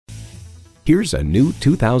Here's a new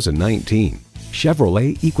 2019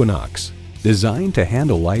 Chevrolet Equinox, designed to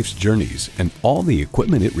handle life's journeys and all the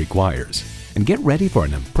equipment it requires. And get ready for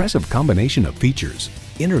an impressive combination of features: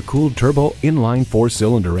 intercooled turbo inline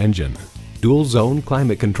 4-cylinder engine, dual zone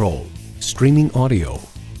climate control, streaming audio,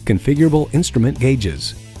 configurable instrument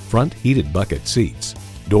gauges, front heated bucket seats,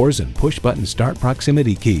 doors and push button start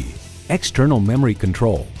proximity key, external memory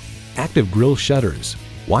control, active grille shutters,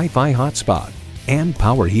 Wi-Fi hotspot, and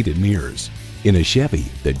power heated mirrors. In a Chevy,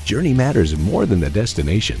 the journey matters more than the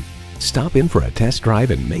destination. Stop in for a test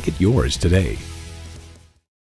drive and make it yours today.